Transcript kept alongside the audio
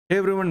Hey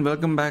everyone,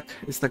 welcome back.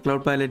 It's the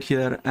Cloud Pilot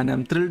here, and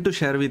I'm thrilled to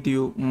share with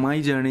you my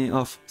journey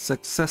of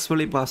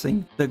successfully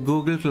passing the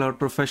Google Cloud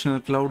Professional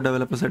Cloud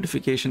Developer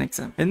Certification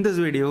exam. In this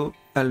video,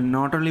 I'll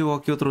not only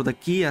walk you through the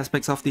key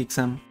aspects of the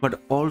exam,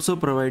 but also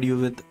provide you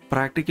with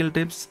practical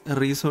tips,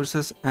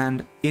 resources,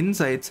 and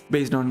insights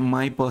based on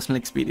my personal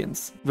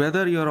experience.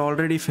 Whether you're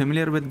already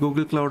familiar with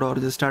Google Cloud or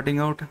just starting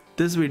out,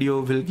 this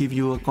video will give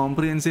you a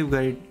comprehensive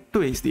guide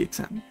to ace the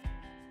exam.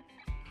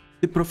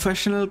 The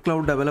Professional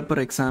Cloud Developer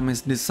exam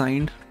is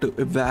designed to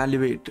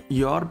evaluate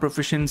your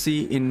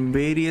proficiency in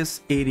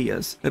various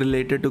areas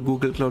related to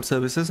Google Cloud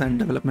services and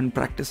development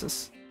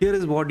practices. Here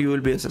is what you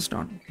will be assessed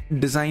on: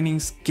 designing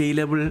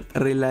scalable,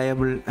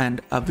 reliable,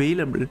 and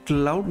available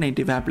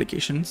cloud-native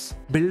applications,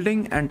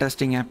 building and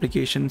testing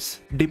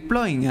applications,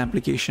 deploying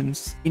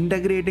applications,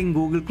 integrating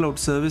Google Cloud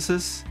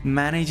services,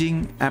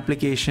 managing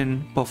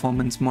application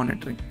performance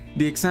monitoring.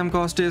 The exam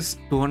cost is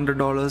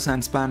 $200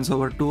 and spans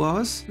over 2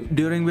 hours,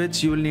 during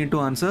which you will need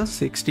to answer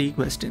 60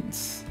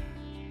 questions.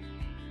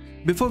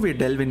 Before we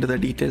delve into the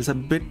details, a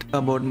bit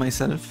about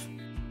myself.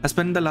 I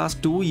spent the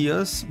last 2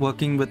 years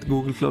working with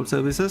Google Cloud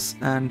Services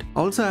and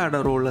also had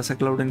a role as a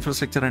cloud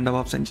infrastructure and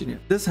DevOps engineer.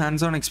 This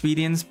hands-on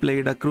experience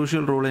played a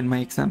crucial role in my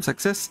exam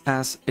success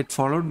as it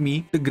followed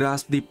me to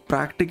grasp the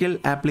practical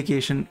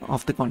application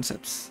of the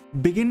concepts.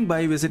 Begin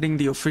by visiting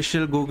the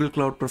official Google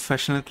Cloud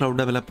Professional Cloud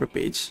Developer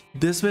page.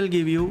 This will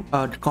give you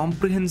a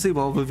comprehensive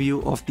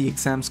overview of the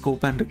exam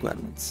scope and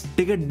requirements.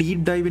 Take a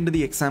deep dive into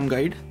the exam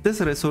guide.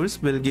 This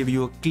resource will give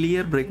you a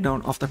clear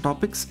breakdown of the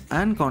topics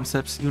and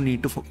concepts you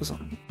need to focus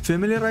on.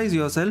 Familiarize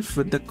yourself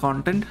with the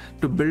content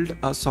to build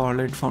a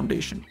solid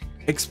foundation.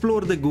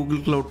 Explore the Google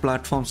Cloud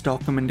Platform's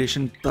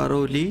documentation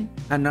thoroughly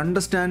and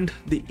understand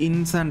the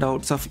ins and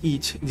outs of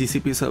each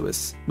GCP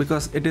service,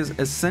 because it is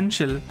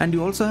essential, and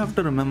you also have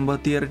to remember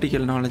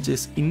theoretical knowledge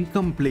is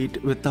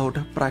incomplete without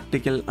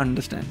practical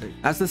understanding.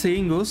 As the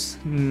saying goes,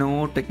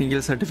 no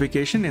technical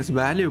certification is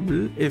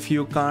valuable if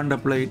you can't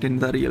apply it in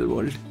the real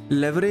world.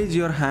 Leverage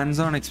your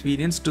hands-on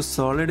experience to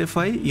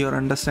solidify your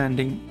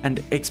understanding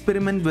and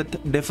experiment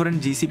with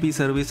different GCP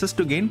services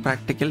to gain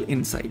practical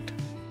insight.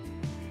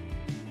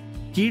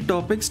 Key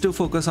topics to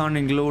focus on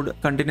include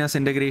continuous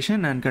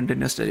integration and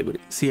continuous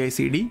delivery,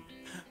 CI/CD,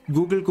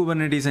 Google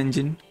Kubernetes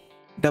Engine,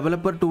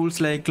 developer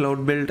tools like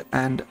Cloud Build,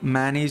 and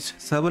managed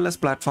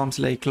serverless platforms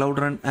like Cloud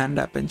Run and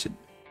App Engine.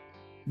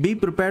 Be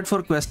prepared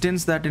for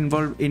questions that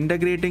involve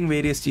integrating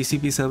various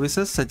GCP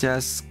services, such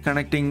as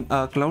connecting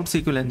a Cloud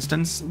SQL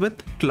instance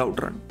with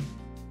Cloud Run.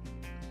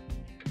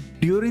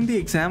 During the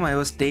exam, I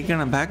was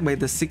taken aback by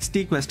the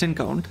 60 question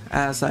count,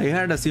 as I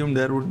had assumed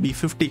there would be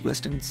 50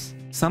 questions.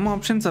 Some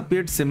options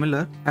appeared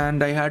similar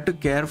and I had to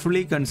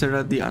carefully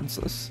consider the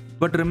answers.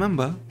 But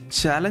remember,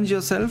 challenge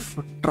yourself,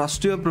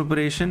 trust your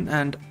preparation,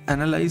 and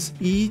analyze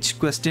each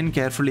question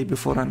carefully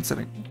before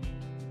answering.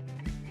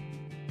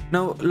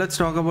 Now let's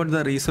talk about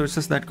the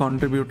resources that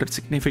contributed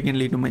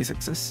significantly to my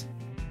success.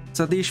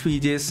 Satish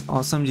Vijay's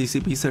awesome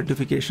GCP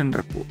certification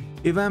report,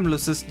 Ivam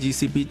Luce's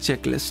GCP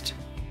checklist,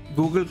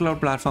 Google Cloud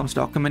Platform's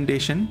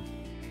documentation,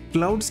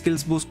 Cloud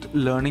Skills Boost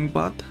learning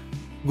path,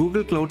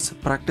 Google Cloud's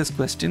practice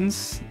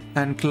questions,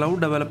 and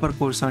Cloud Developer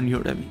course on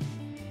Udemy.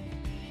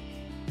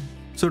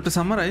 So to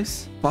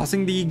summarize,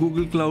 passing the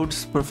Google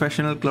Cloud's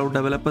Professional Cloud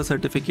Developer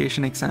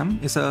Certification exam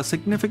is a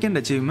significant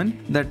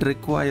achievement that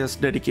requires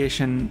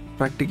dedication,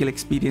 practical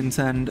experience,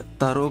 and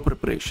thorough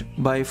preparation.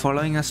 By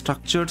following a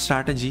structured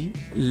strategy,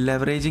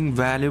 leveraging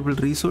valuable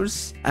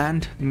resources,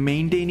 and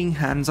maintaining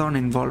hands-on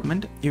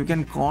involvement, you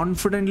can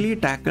confidently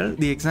tackle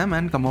the exam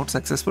and come out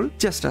successful,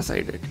 just as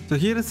I did. So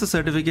here is the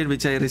certificate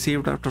which I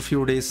received after a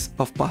few days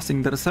of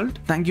passing the result.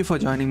 Thank you for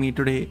joining me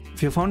today.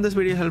 If you found this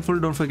video helpful,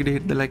 don't forget to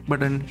hit the like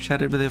button,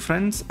 share it with your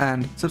friends,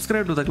 and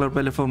subscribe to the Cloud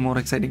Pilot for more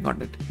exciting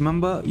content.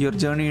 Remember, your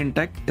journey in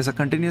tech is a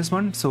continuous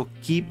one, so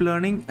keep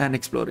learning and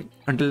exploring.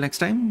 Until next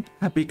time,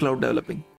 happy cloud developing.